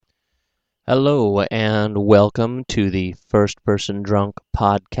Hello and welcome to the First Person Drunk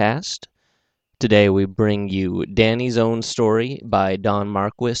podcast. Today we bring you Danny's Own Story by Don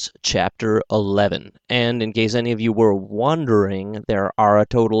Marquis, Chapter 11. And in case any of you were wondering, there are a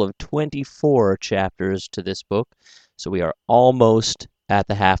total of 24 chapters to this book, so we are almost at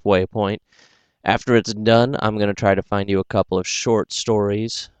the halfway point. After it's done, I'm going to try to find you a couple of short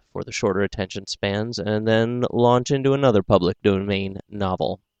stories for the shorter attention spans, and then launch into another public domain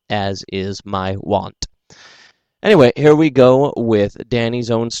novel, as is my wont. Anyway, here we go with Danny's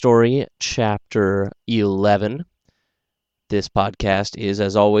Own Story, Chapter 11. This podcast is,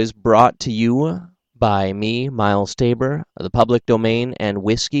 as always, brought to you by me, Miles Tabor, the public domain, and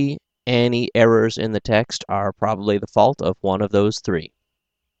whiskey. Any errors in the text are probably the fault of one of those three.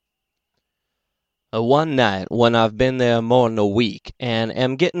 One night, when I've been there more'n a week, and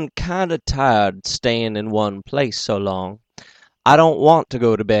am getting kinda tired staying in one place so long, I don't want to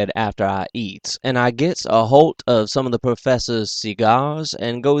go to bed after I eats, and I gets a holt of some of the professor's cigars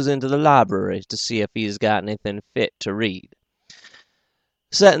and goes into the library to see if he's got anything fit to read.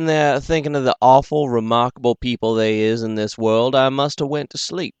 Setting there thinking of the awful, remarkable people they is in this world, I must have went to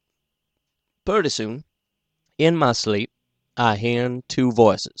sleep. Purty soon, in my sleep, I hearn two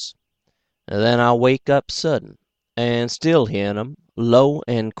voices. And then I wake up sudden, and still hearin' 'em, low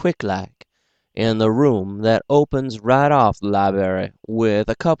and quick-like, in the room that opens right off the library, with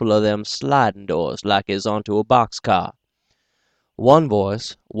a couple of them sliding doors like is onto a boxcar. One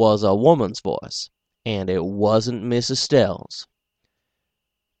voice was a woman's voice, and it wasn't Miss Estelle's.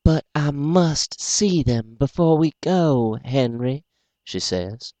 "But I must see them before we go, Henry," she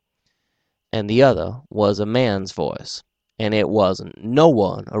says. And the other was a man's voice, and it wasn't no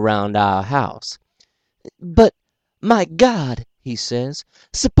one around our house. "But, my God," he says,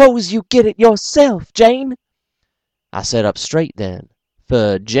 "suppose you get it yourself, Jane." I set up straight then,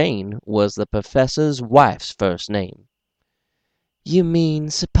 for Jane was the professor's wife's first name. "You mean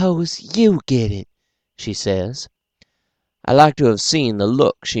suppose you get it," she says. I like to have seen the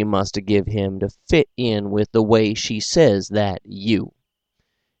look she must have give him to fit in with the way she says that you.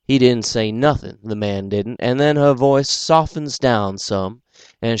 He didn't say nothing, the man didn't, and then her voice softens down some,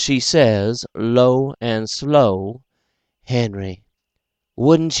 and she says, low and slow, "Henry,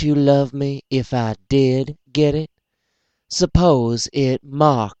 wouldn't you love me if I did get it? Suppose it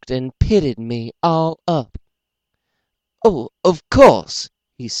marked and pitted me all up." "Oh, of course,"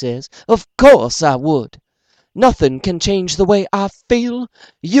 he says, "of course I would. Nothing can change the way I feel.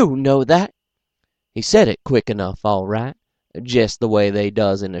 You know that." He said it quick enough, all right, jest the way they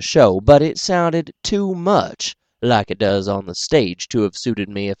does in a show, but it sounded too much like it does on the stage to have suited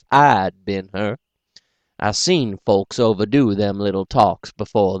me if I'd been her. I seen folks overdo them little talks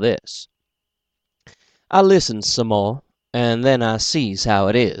before this. I listens some more, and then I sees how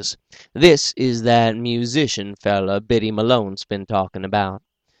it is. This is that musician feller Biddy Malone's been talking about.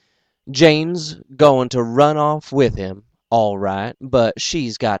 Jane's going to run off with him, all right, but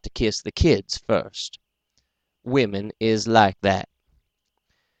she's got to kiss the kids first. Women is like that.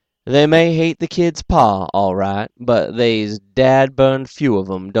 They may hate the kid's pa, all right, but they's dad-burned few of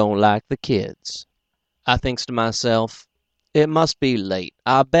 'em don't like the kids. I thinks to myself, it must be late.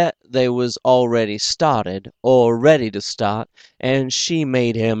 I bet they was already started, or ready to start, and she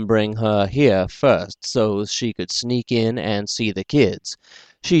made him bring her here first, so she could sneak in and see the kids.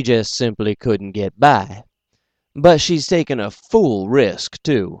 She just simply couldn't get by. But she's taking a fool risk,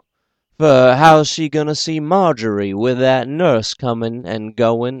 too. For how's she gonna see Marjorie with that nurse comin' and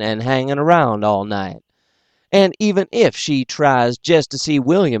goin' and hangin' around all night? And even if she tries just to see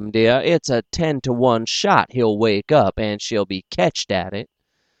William, dear, it's a 10-to-1 shot he'll wake up and she'll be ketched at it.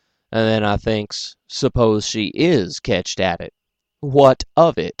 And then I thinks, suppose she is ketched at it. What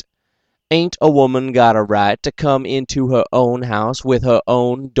of it? Ain't a woman got a right to come into her own house with her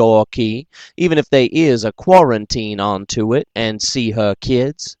own door key, even if they is a quarantine onto it, and see her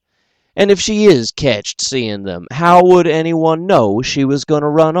kids? And if she is ketched seeing them, how would anyone know she was gonna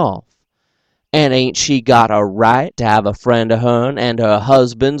run off? And ain't she got a right to have a friend of hern and her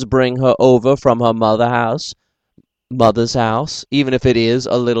husband's bring her over from her mother's house, even if it is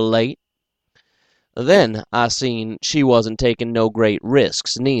a little late? Then I seen she wasn't taking no great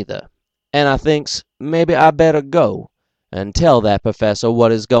risks neither, and I thinks maybe I better go and tell that professor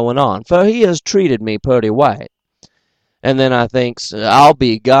what is going on, for he has treated me purty white. And then I thinks I'll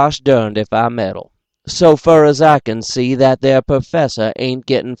be gosh derned if I meddle. So fur as I can see, that there professor ain't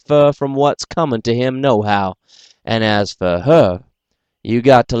getting fur from what's comin' to him nohow. And as for her, you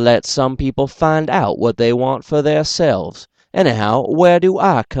got to let some people find out what they want for theirselves. Anyhow, where do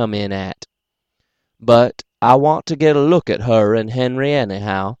I come in at? But I want to get a look at her and Henry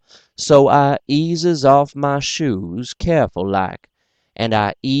anyhow, So I eases off my shoes careful like, and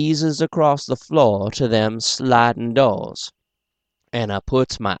I eases across the floor to them slidin' doors, and I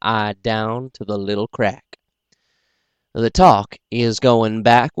puts my eye down to the little crack. The talk is goin'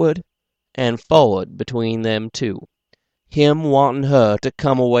 backward and forward between them two, him wantin' her to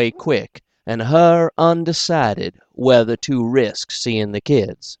come away quick, and her undecided whether to risk seein' the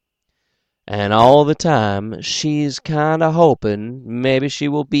kids. And all the time she's kind o' hopin' maybe she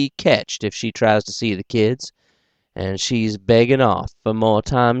will be ketched if she tries to see the kids, and she's beggin' off for more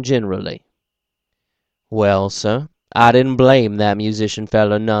time gin'rally. Well, sir, I didn't blame that musician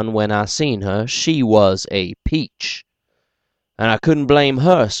feller none when I seen her. She was a peach. And I couldn't blame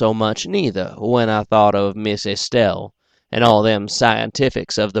her so much neither when I thought of Miss Estelle and all them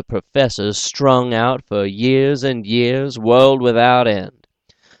scientifics of the professors strung out for years and years, world without end.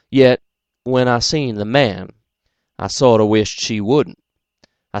 Yet, when I seen the man, I sort o' wished she wouldn't.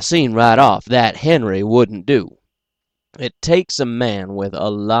 I seen right off that Henry wouldn't do. It takes a man with a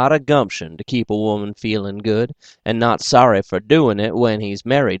lot of gumption to keep a woman feelin' good, and not sorry for doin' it when he's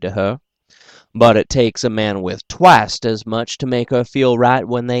married to her. But it takes a man with twiced as much to make her feel right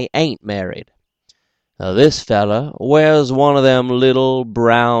when they ain't married. This feller wears one of them little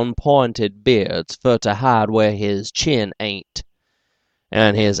brown pointed beards fur to hide where his chin ain't,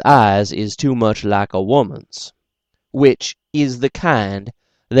 and his eyes is too much like a woman's, which is the kind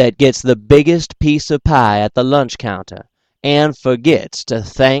that gets the biggest piece of pie at the lunch counter, and forgets to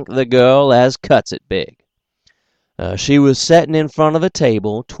thank the girl as cuts it big. She was settin' in front of a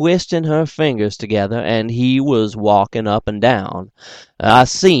table, twistin' her fingers together, and he was walkin' up and down. I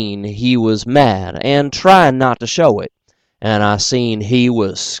seen he was mad, and tryin' not to show it, and I seen he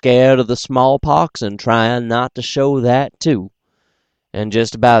was scared of the smallpox, and tryin' not to show that too. And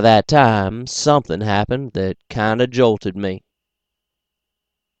just about that time, something happened that kind o' jolted me.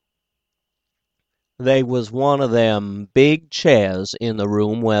 They was one of them big chairs in the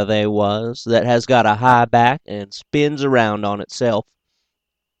room where they was that has got a high back and spins around on itself.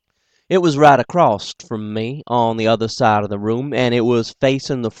 It was right across from me on the other side of the room, and it was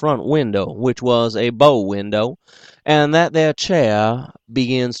facing the front window, which was a bow window, and that there chair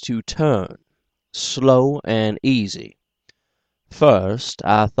begins to turn, slow and easy. First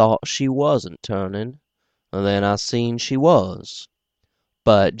I thought she wasn't turning, and then I seen she was.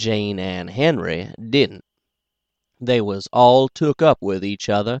 But Jane and Henry didn't. They was all took up with each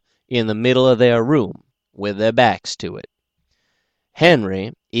other in the middle of their room, with their backs to it.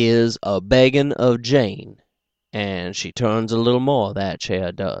 Henry is a beggin' of Jane, and she turns a little more, that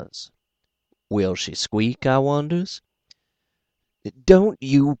chair does. Will she squeak, I wonders? "Don't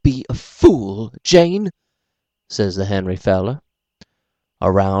you be a fool, Jane," says the Henry feller.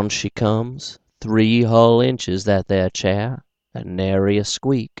 Around she comes, 3 hull inches, that there chair, and nary a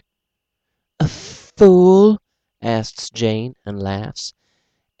squeak. "A fool?" asks Jane, and laughs.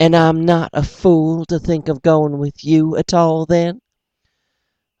 "And I'm not a fool to think of going with you at all, then?"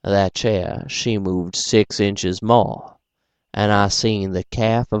 That chair, she moved 6 inches more, and I seen the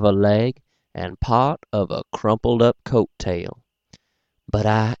calf of a leg and part of a crumpled up coat tail. "But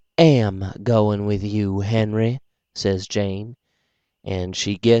I am going with you, Henry," says Jane, and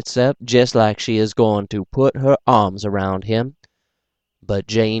she gets up just like she is going to put her arms around him. But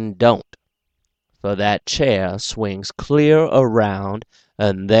Jane don't, for that chair swings clear around,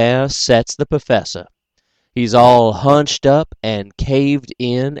 and there sets the Professor. He's all hunched up and caved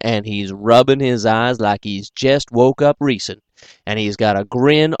in, and he's rubbin' his eyes like he's jest woke up recent, and he's got a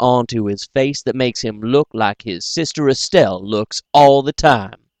grin onto his face that makes him look like his sister Estelle looks all the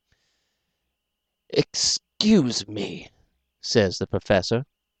time. "Excuse me," says the Professor.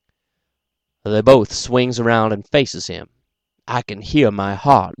 They both swings around and faces him. I can hear my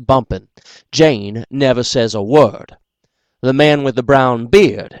heart bumpin'. Jane never says a word. The man with the brown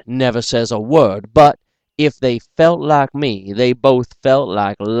beard never says a word, but if they felt like me, they both felt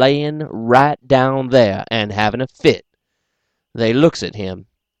like layin' right down there and havin' a fit. They looks at him,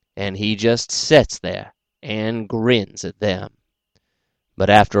 and he just sets there and grins at them.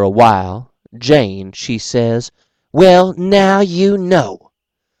 But after a while, Jane, she says, "Well, now you know.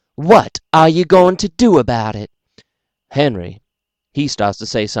 What are you going to do about it?" Henry, he starts to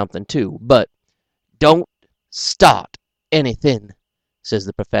say something too, but "Don't start anything," says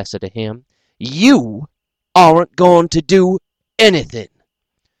the Professor to him. "You aren't going to do anything."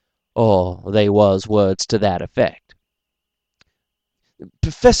 Or they was words to that effect.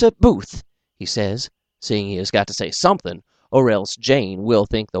 "Professor Booth," he says, seeing he has got to say something, or else Jane will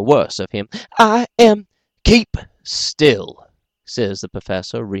think the worse of him. "I am—" "Keep still," says the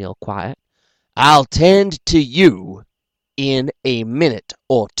Professor real quiet. "I'll tend to you in a minute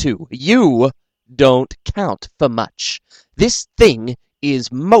or two. You don't count for much. This thing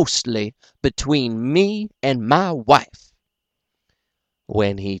is mostly between me and my wife."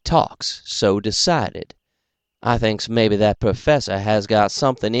 When he talks so decided, I thinks maybe that professor has got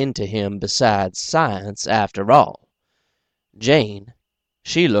something into him besides science after all. Jane,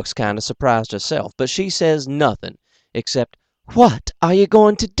 she looks kind of surprised herself, but she says nothing except, "What are you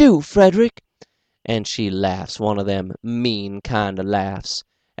going to do, Frederick?" And she laughs one of them mean kind of laughs,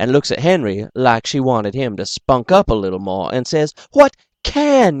 and looks at Henry like she wanted him to spunk up a little more, and says, "What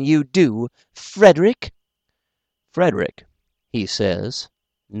can you do, Frederick?" "Frederick," he says,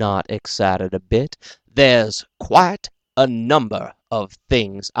 not excited a bit, "there's quite a number of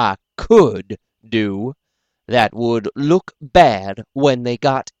things I could do that would look bad when they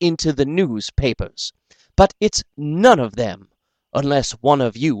got into the newspapers, but it's none of them unless one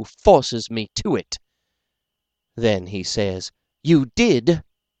of you forces me to it." Then he says, "You did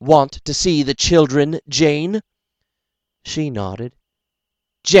want to see the children, Jane?" She nodded.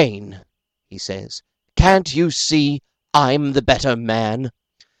 "Jane," he says, "can't you see I'm the better man?"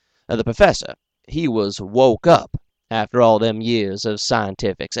 The professor, he was woke up after all them years of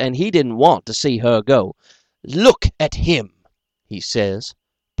scientifics, and he didn't want to see her go. "Look at him," he says,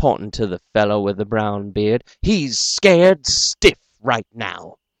 pointing to the fellow with the brown beard. "He's scared stiff right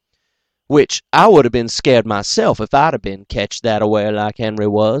now." Which I would have been scared myself if I'd have been ketched that away like Henry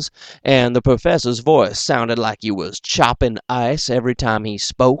was, and the professor's voice sounded like he was chopping ice every time he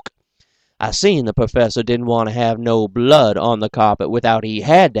spoke. I seen the professor didn't want to have no blood on the carpet without he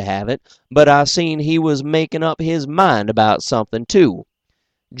had to have it, but I seen he was making up his mind about something, too.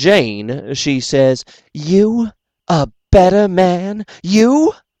 Jane, she says, "You a better man?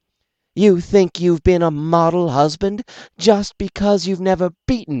 You? You think you've been a model husband just because you've never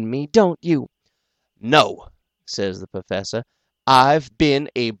beaten me, don't you?" "No," says the professor, "I've been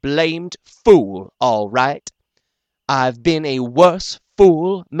a blamed fool, all right. I've been a worse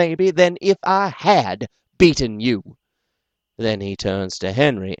fool, maybe, than if I had beaten you." Then he turns to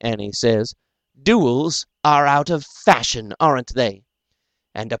Henry, and he says, "Duels are out of fashion, aren't they?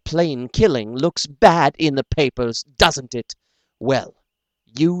 And a plain killing looks bad in the papers, doesn't it? Well,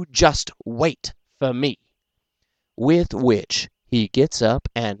 you just wait for me." With which he gets up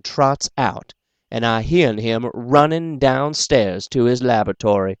and trots out, and I hearn him running downstairs to his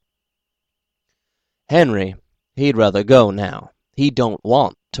laboratory. Henry, he'd rather go now. He don't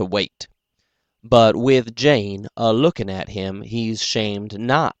want to wait. But with Jane a-looking at him, he's shamed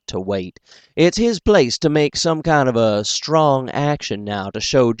not to wait. It's his place to make some kind of a strong action now to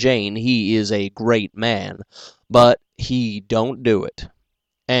show Jane he is a great man, but he don't do it.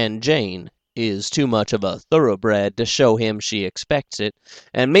 And Jane is too much of a thoroughbred to show him she expects it,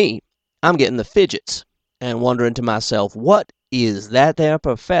 and me, I'm getting the fidgets, and wondering to myself, what is that there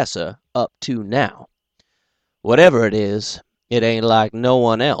professor up to now? Whatever it is, it ain't like no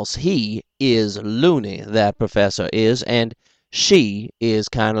one else. He is loony, that professor is, and she is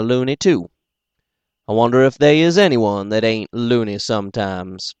kind of loony, too. I wonder if they is anyone that ain't loony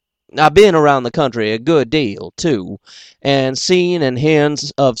sometimes. I've been around the country a good deal, too, and seen and hearn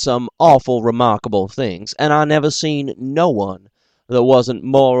of some awful remarkable things, and I never seen no one that wasn't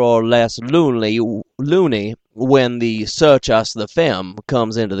more or less loony when the search us the femme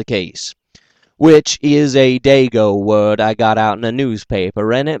comes into the case, which is a Dago word I got out in a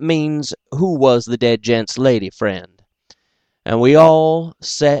newspaper, and it means who was the dead gent's lady friend. And we all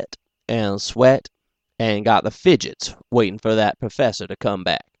set and sweat and got the fidgets waiting for that professor to come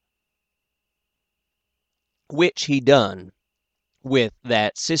back. Which he done, with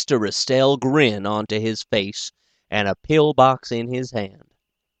that Sister Estelle grin onto his face and a pill box in his hand.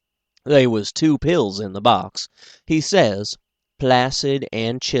 They was 2 pills in the box. He says, placid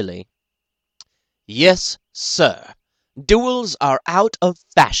and chilly, "Yes, sir, duels are out of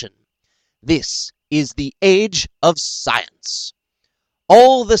fashion. This is the age of science.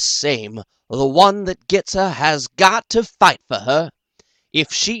 All the same, the one that gets her has got to fight for her.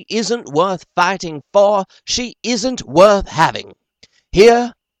 If she isn't worth fighting for, she isn't worth having.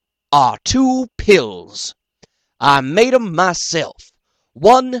 Here are 2 pills. I made 'em myself.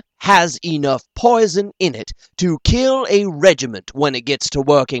 One has enough poison in it to kill a regiment when it gets to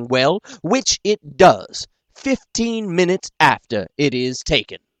working well, which it does 15 minutes after it is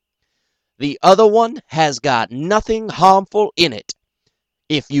taken. The other one has got nothing harmful in it.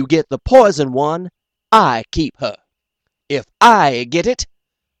 If you get the poison one, I keep her. If I get it,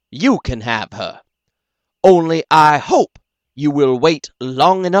 you can have her. Only I hope you will wait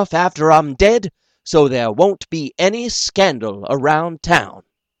long enough after I'm dead so there won't be any scandal around town."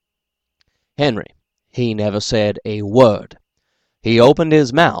 Henry, He never said a word. He opened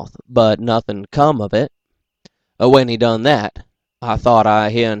his mouth, but nothing come of it. When he done that, I thought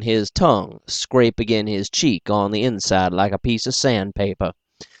I hearn his tongue scrape agin his cheek on the inside like a piece of sandpaper.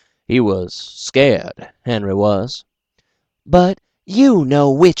 He was scared, Henry was. "But you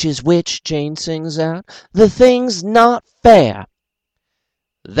know which is which," Jane sings out. "The thing's not fair."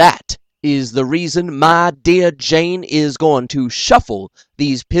 That is the reason my dear Jane is going to shuffle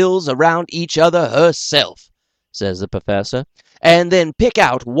these pills around each other herself, says the Professor, and then pick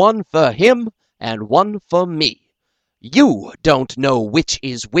out one for him and one for me. You don't know which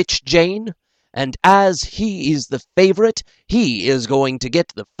is which, Jane, and as he is the favorite, he is going to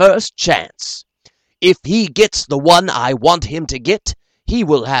get the first chance. If he gets the one I want him to get, he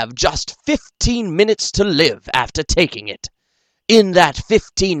will have just 15 minutes to live after taking it. In that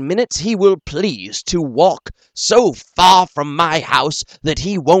 15 minutes he will please to walk so far from my house that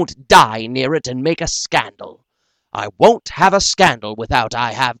he won't die near it and make a scandal. I won't have a scandal without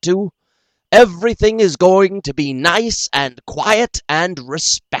I have to. Everything is going to be nice and quiet and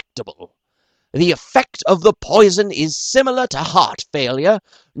respectable. The effect of the poison is similar to heart failure.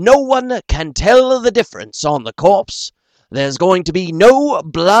 No one can tell the difference on the corpse. There's going to be no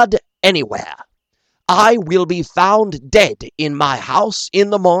blood anywhere. I will be found dead in my house in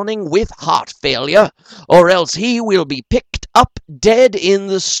the morning with heart failure, or else he will be picked up dead in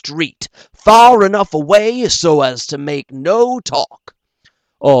the street, far enough away so as to make no talk.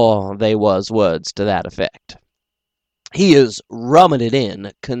 Or they was words to that effect. He is rumming it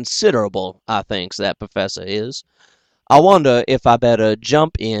in considerable, I thinks, that Professor is. I wonder if I better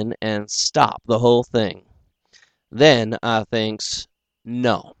jump in and stop the whole thing. Then I thinks,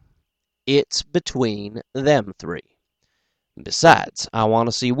 no. It's between them three. Besides, I want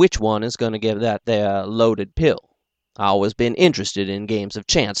to see which one is going to give that there loaded pill. I always been interested in games of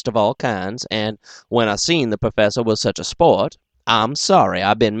chance of all kinds, and when I seen the Professor was such a sport, I'm sorry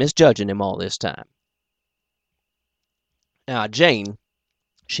I been misjudging him all this time. Now, Jane,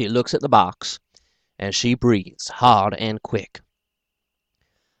 she looks at the box, and she breathes hard and quick.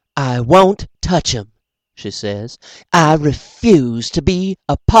 "I won't touch 'em," she says. "I refuse to be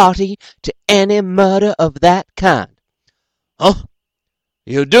a party to any murder of that kind." "Huh?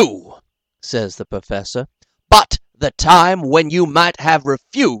 You do," says the Professor, "but the time when you might have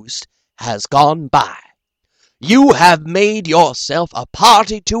refused has gone by. You have made yourself a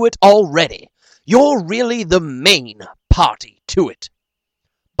party to it already. You're really the main party to it.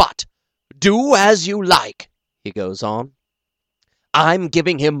 But do as you like," he goes on. "I'm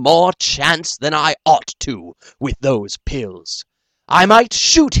giving him more chance than I ought to with those pills. I might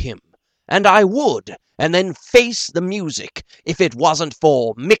shoot him, and I would, and then face the music if it wasn't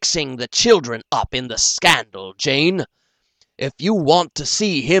for mixing the children up in the scandal, Jane. If you want to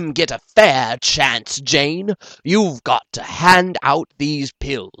see him get a fair chance, Jane, you've got to hand out these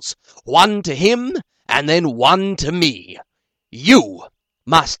pills, one to him and then one to me. You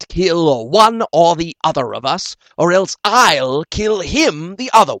must kill one or the other of us, or else I'll kill him the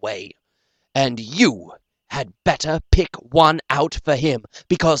other way. And you had better pick one out for him,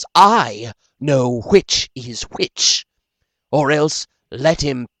 because I know which is which. Or else let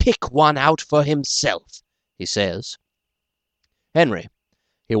him pick one out for himself," he says. Henry,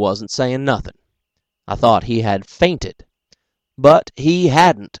 he wasn't saying nothing. I thought he had fainted. But he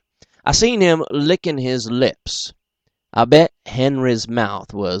hadn't. I seen him licking his lips. I bet Henry's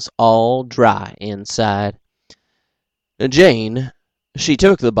mouth was all dry inside. Jane, she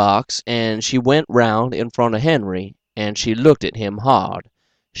took the box, and she went round in front of Henry, and she looked at him hard.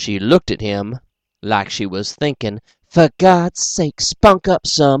 She looked at him like she was thinking, "For God's sake, spunk up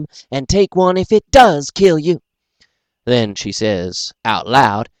some, and take one if it does kill you." Then she says, out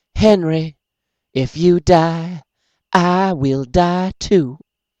loud, "Henry, if you die, I will die too."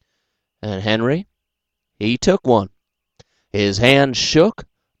 And Henry, he took one. His hand shook,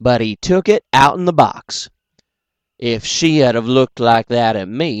 but he took it out'n the box. If she had have looked like that at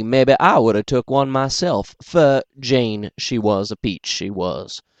me, maybe I would have took one myself, for Jane, she was a peach, she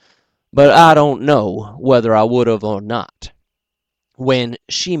was. But I don't know whether I would have or not. When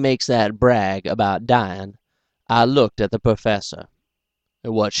she makes that brag about dying, I looked at the Professor.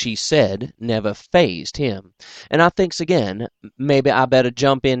 What she said never fazed him, and I thinks again, maybe I better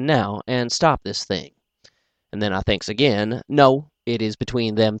jump in now and stop this thing. And then I thinks again, no, it is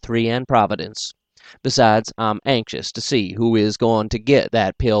between them three and Providence. Besides, I'm anxious to see who is going to get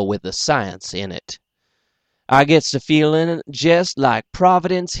that pill with the science in it. I gets to feeling jest like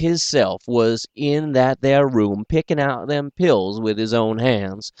Providence hisself was in that there room picking out them pills with his own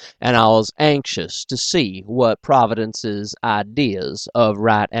hands, and I was anxious to see what Providence's ideas of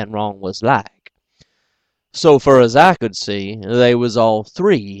right and wrong was like. So far as I could see, they was all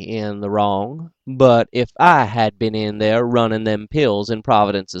three in the wrong, but if I had been in there running them pills in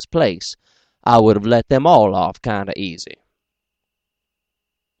Providence's place, I would have let them all off kinda easy.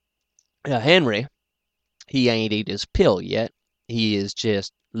 Henry, he ain't eat his pill yet. He is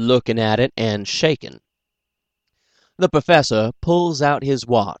just looking at it and shaking. The Professor pulls out his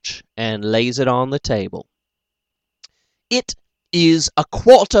watch and lays it on the table. "It is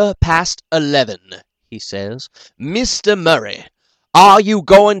 11:15, he says. "Mr. Murray, are you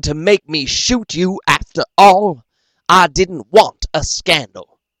going to make me shoot you after all? I didn't want a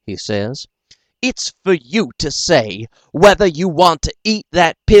scandal," he says. "It's for you to say whether you want to eat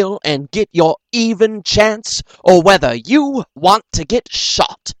that pill and get your even chance, or whether you want to get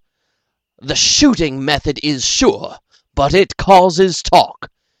shot. The shooting method is sure, but it causes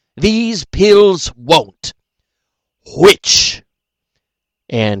talk. These pills won't. Which?"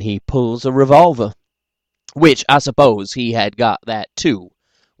 And he pulls a revolver, which I suppose he had got that too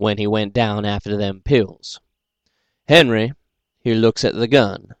when he went down after them pills. Henry, he looks at the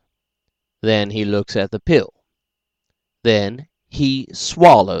gun. Then he looks at the pill. Then he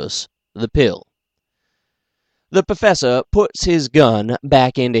swallows the pill. The Professor puts his gun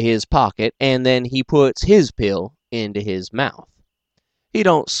back into his pocket, and then he puts his pill into his mouth. He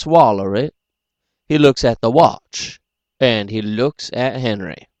don't swaller it. He looks at the watch, and he looks at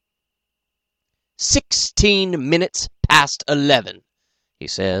Henry. 16 minutes past 11, he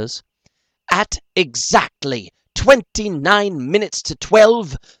says. "At exactly 29 minutes to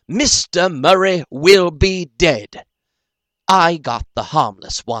 12, Mr. Murray will be dead. I got the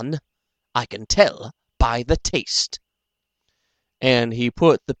harmless one. I can tell by the taste." And he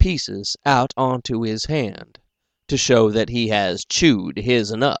put the pieces out onto his hand, to show that he has chewed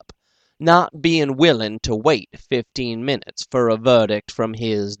his'n up, not being willing to wait 15 minutes for a verdict from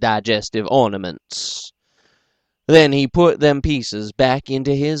his digestive ornaments. Then he put them pieces back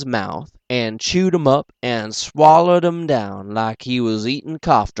into his mouth, and chewed 'em up and swallowed 'em down like he was eating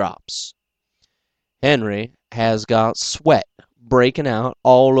cough drops. Henry has got sweat breaking out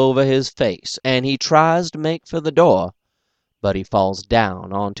all over his face, and he tries to make for the door, but he falls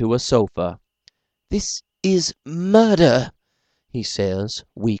down onto a sofa. "This is murder," he says,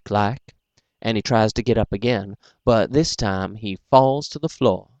 weak-like, and he tries to get up again, but this time he falls to the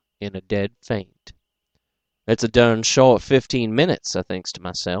floor in a dead faint. It's a dern short 15 minutes, I thinks to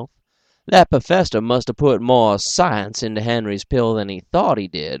myself. That Professor must have put more science into Henry's pill than he thought he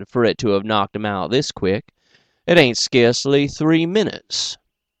did, for it to have knocked him out this quick. It ain't scarcely 3 minutes.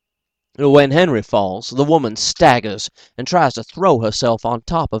 When Henry falls, the woman staggers and tries to throw herself on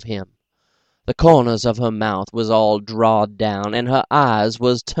top of him. The corners of her mouth was all drawed down, and her eyes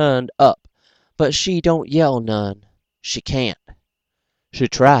was turned up, but she don't yell none. She can't. She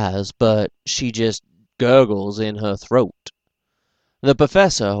tries, but she just gurgles in her throat. The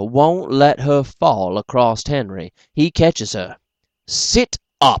Professor won't let her fall across Henry. He catches her. "Sit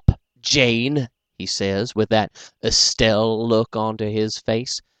up, Jane," he says, with that Estelle look onto his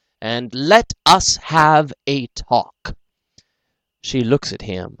face, "and let us have a talk." She looks at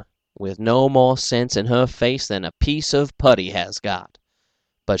him, with no more sense in her face than a piece of putty has got,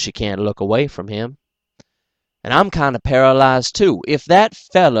 but she can't look away from him. And I'm kind of paralyzed too. If that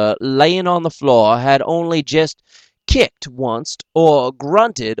feller layin' on the floor had only just kicked onct, or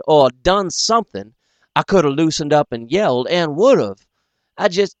grunted, or done something, I could have loosened up and yelled, and would have. I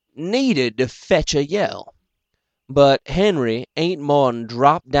just needed to fetch a yell. But Henry ain't more'n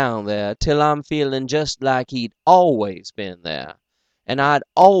dropped down there till I'm feelin' just like he'd always been there, and I'd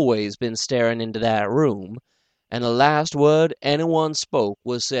always been staring into that room, and the last word anyone spoke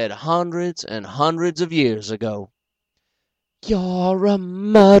was said hundreds and hundreds of years ago. "You're a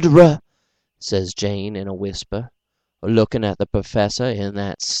murderer," says Jane in a whisper, looking at the Professor in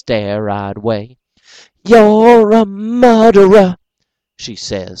that stare-eyed way. "You're a murderer," she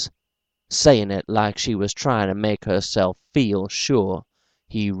says, saying it like she was trying to make herself feel sure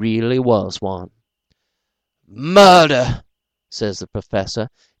he really was one. "Murder!" says the Professor.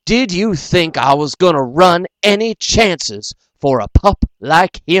 "Did you think I was going to run any chances for a pup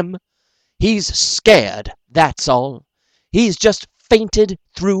like him? He's scared, that's all. He's just fainted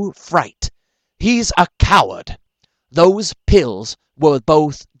through fright. He's a coward. Those pills were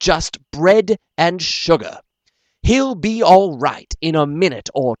both just bread and sugar. He'll be all right in a minute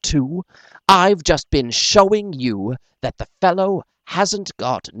or two. I've just been showing you that the fellow hasn't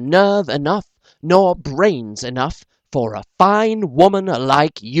got nerve enough nor brains enough for a fine woman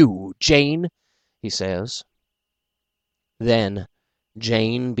like you, Jane," he says. Then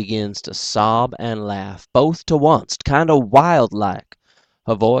Jane begins to sob and laugh, both to onct, kind o' wild-like,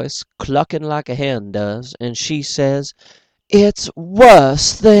 her voice clucking like a hen does, and she says, "It's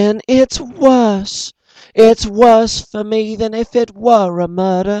worse, then, it's worse. It's worse for me than if it were a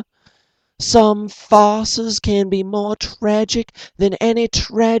murder. Some farces can be more tragic than any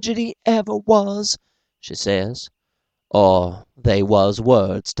tragedy ever was," she says, or they was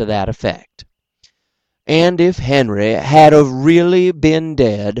words to that effect. And if Henry had of really been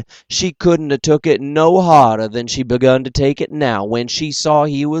dead, she couldn't have took it no harder than she begun to take it now when she saw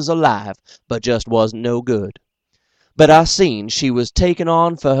he was alive, but just wasn't no good. But I seen she was taking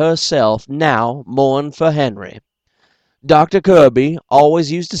on for herself now more'n for Henry. Dr. Kirby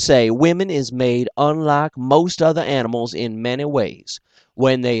always used to say women is made unlike most other animals in many ways.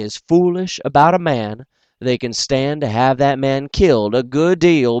 When they is foolish about a man, they can stand to have that man killed a good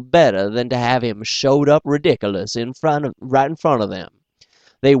deal better than to have him showed up ridiculous right in front of them.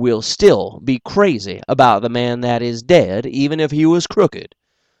 They will still be crazy about the man that is dead, even if he was crooked,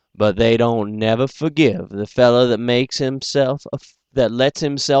 but they don't never forgive the feller that lets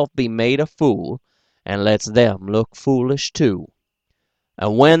himself be made a fool, and lets them look foolish too.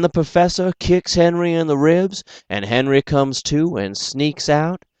 And when the Professor kicks Henry in the ribs, and Henry comes to and sneaks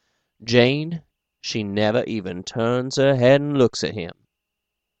out, Jane, she never even turns her head and looks at him.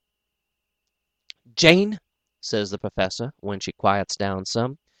 "Jane," says the Professor, when she quiets down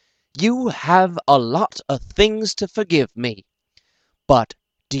some, "you have a lot of things to forgive me, but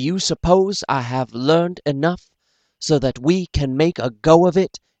do you suppose I have learned enough so that we can make a go of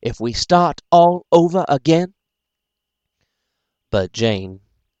it if we start all over again?" But Jane,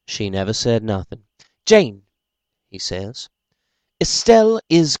 she never said nothing. "Jane," he says, "Estelle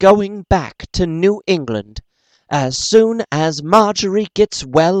is going back to New England as soon as Marjorie gets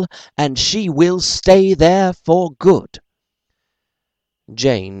well, and she will stay there for good."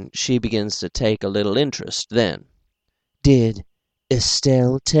 Jane, she begins to take a little interest then. "Did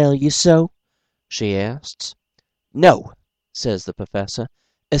Estelle tell you so?" she asks. "No," says the Professor,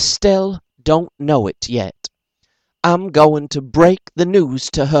 "Estelle don't know it yet. I'm going to break the news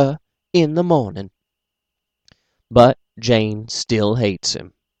to her in the morning." But Jane still hates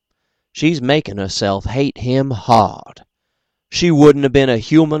him. She's making herself hate him hard. She wouldn't have been a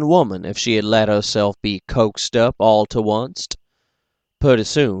human woman if she had let herself be coaxed up all to onct. Purty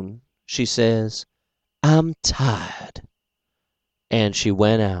soon she says, "I'm tired," and she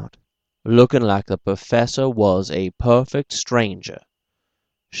went out, looking like the Professor was a perfect stranger.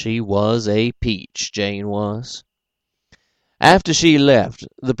 She was a peach, Jane was. After she left,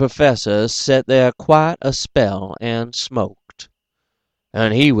 the Professor set there quite a spell and smoked.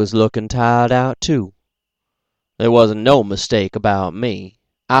 And he was looking tired out, too. There wasn't no mistake about me.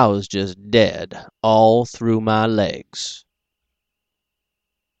 I was just dead all through my legs.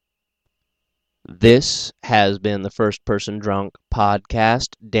 This has been the First Person Drunk podcast,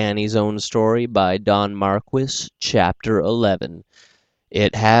 Danny's Own Story by Don Marquis, Chapter 11.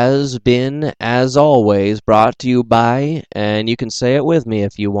 It has been, as always, brought to you by, and you can say it with me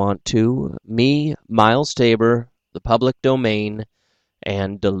if you want to, me, Miles Tabor, the Public Domain,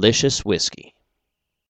 and Delicious Whiskey.